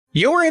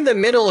You're in the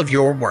middle of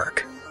your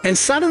work, and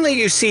suddenly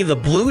you see the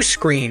blue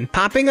screen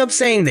popping up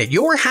saying that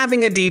you're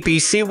having a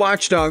DPC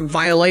Watchdog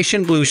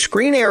violation blue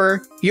screen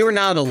error. You're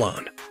not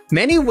alone.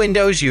 Many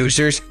Windows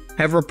users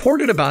have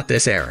reported about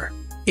this error.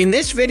 In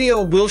this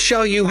video, we'll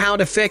show you how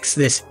to fix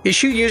this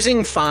issue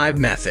using 5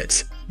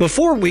 methods.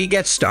 Before we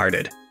get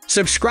started,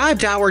 subscribe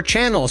to our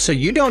channel so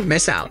you don't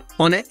miss out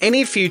on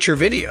any future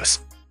videos.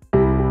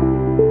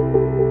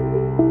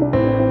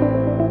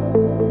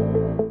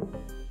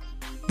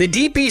 The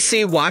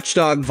DPC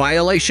Watchdog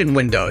Violation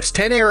Windows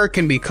 10 error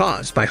can be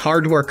caused by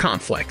hardware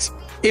conflicts.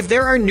 If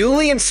there are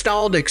newly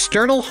installed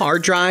external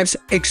hard drives,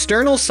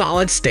 external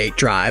solid-state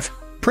drive,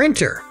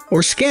 printer,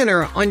 or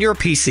scanner on your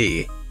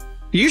PC,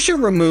 you should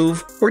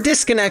remove or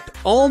disconnect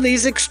all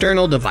these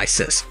external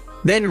devices,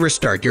 then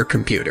restart your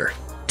computer.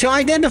 To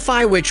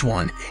identify which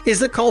one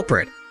is the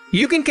culprit,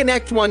 you can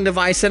connect one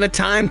device at a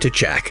time to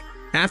check.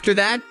 After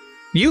that,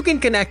 you can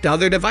connect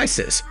other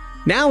devices.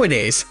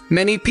 Nowadays,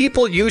 many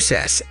people use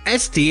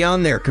SSD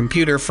on their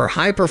computer for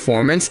high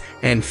performance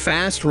and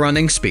fast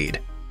running speed.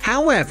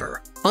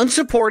 However,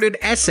 unsupported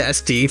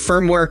SSD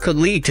firmware could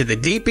lead to the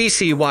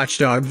DPC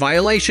Watchdog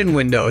Violation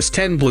Windows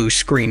 10 blue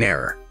screen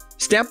error.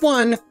 Step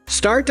 1.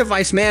 Start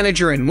Device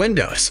Manager in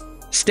Windows.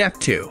 Step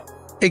 2.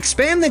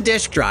 Expand the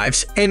disk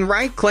drives and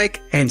right-click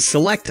and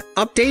select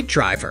Update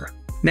Driver.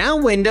 Now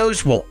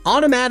Windows will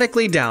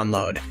automatically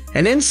download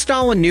and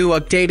install a new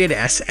updated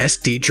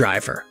SSD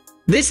driver.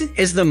 This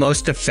is the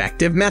most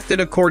effective method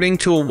according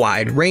to a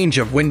wide range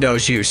of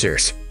Windows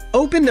users.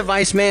 Open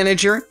Device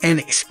Manager and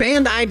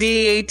expand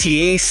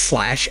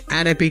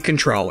IDATA/AHCI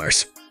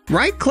controllers.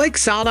 Right-click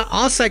SATA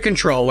AHCI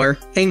controller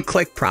and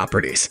click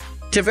Properties.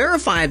 To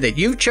verify that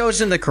you've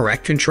chosen the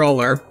correct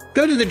controller,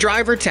 go to the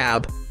Driver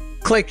tab,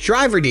 click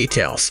Driver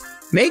Details.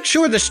 Make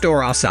sure the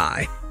Store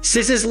AHCI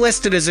is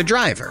listed as a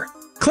driver.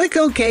 Click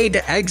OK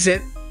to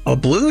exit. A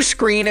blue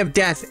screen of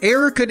death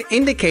error could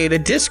indicate a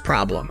disk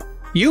problem.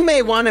 You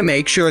may want to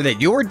make sure that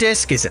your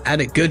disk is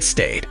at a good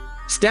state.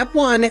 Step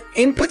 1.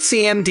 Input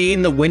CMD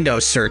in the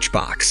Windows search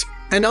box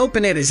and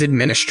open it as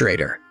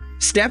administrator.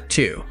 Step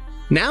 2.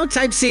 Now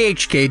type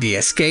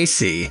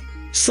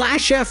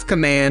CHKDSK/F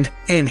command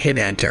and hit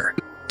enter.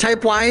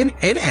 Type Y and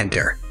hit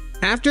enter.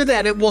 After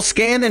that, it will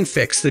scan and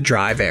fix the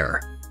drive error.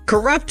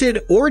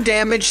 Corrupted or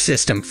damaged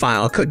system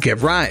file could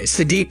give rise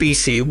to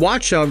DPC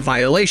Watchdog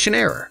violation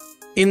error.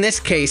 In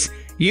this case,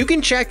 you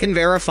can check and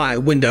verify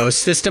Windows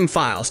system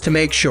files to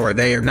make sure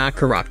they are not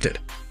corrupted.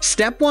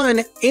 Step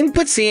 1.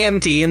 Input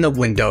CMD in the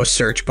Windows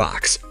search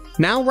box.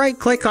 Now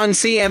right-click on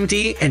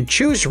CMD and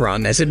choose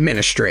Run as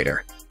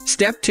administrator.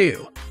 Step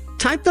 2.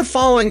 Type the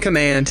following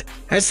command,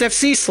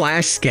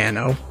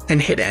 sfc/scano,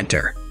 and hit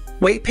enter.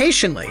 Wait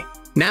patiently.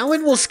 Now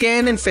it will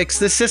scan and fix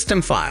the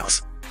system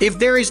files. If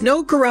there is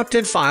no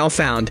corrupted file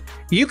found,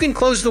 you can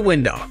close the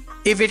window.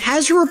 If it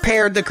has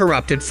repaired the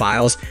corrupted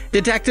files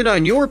detected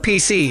on your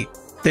PC,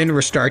 then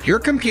restart your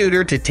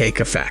computer to take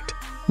effect.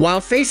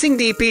 While facing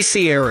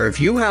DPC error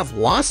if you have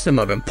lost some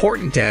of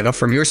important data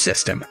from your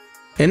system.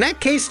 In that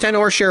case,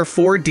 Tenorshare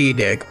 4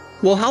 DDIG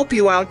will help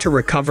you out to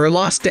recover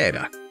lost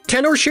data.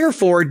 Tenorshare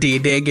 4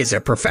 DDIG is a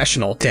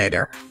professional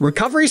data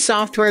recovery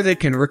software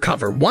that can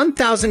recover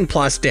 1,000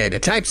 plus data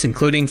types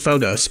including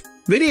photos,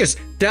 videos,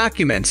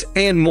 documents,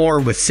 and more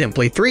with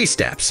simply 3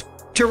 steps.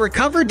 To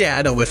recover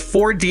data with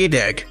 4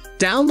 DDIG,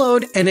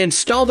 download and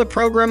install the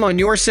program on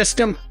your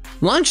system.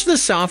 Launch the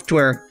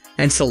software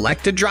and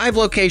select a drive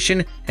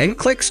location and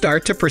click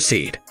Start to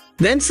proceed.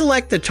 Then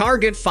select the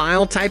target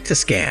file type to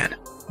scan.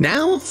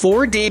 Now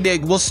 4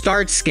 DDIG will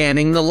start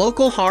scanning the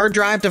local hard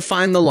drive to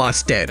find the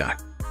lost data.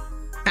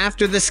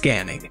 After the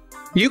scanning,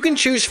 you can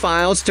choose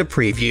files to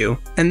preview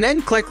and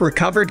then click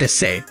Recover to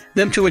save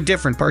them to a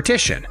different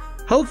partition.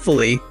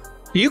 Hopefully,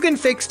 you can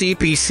fix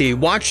DPC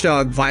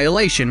Watchdog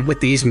violation with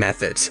these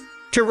methods.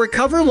 To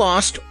recover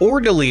lost or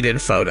deleted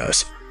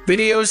photos,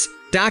 videos,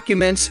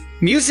 documents,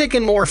 music,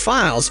 and more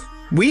files,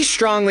 we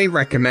strongly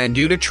recommend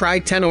you to try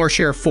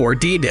Tenorshare 4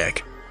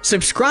 DDIG.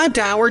 Subscribe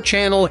to our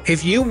channel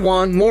if you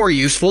want more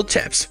useful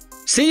tips.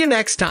 See you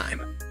next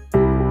time.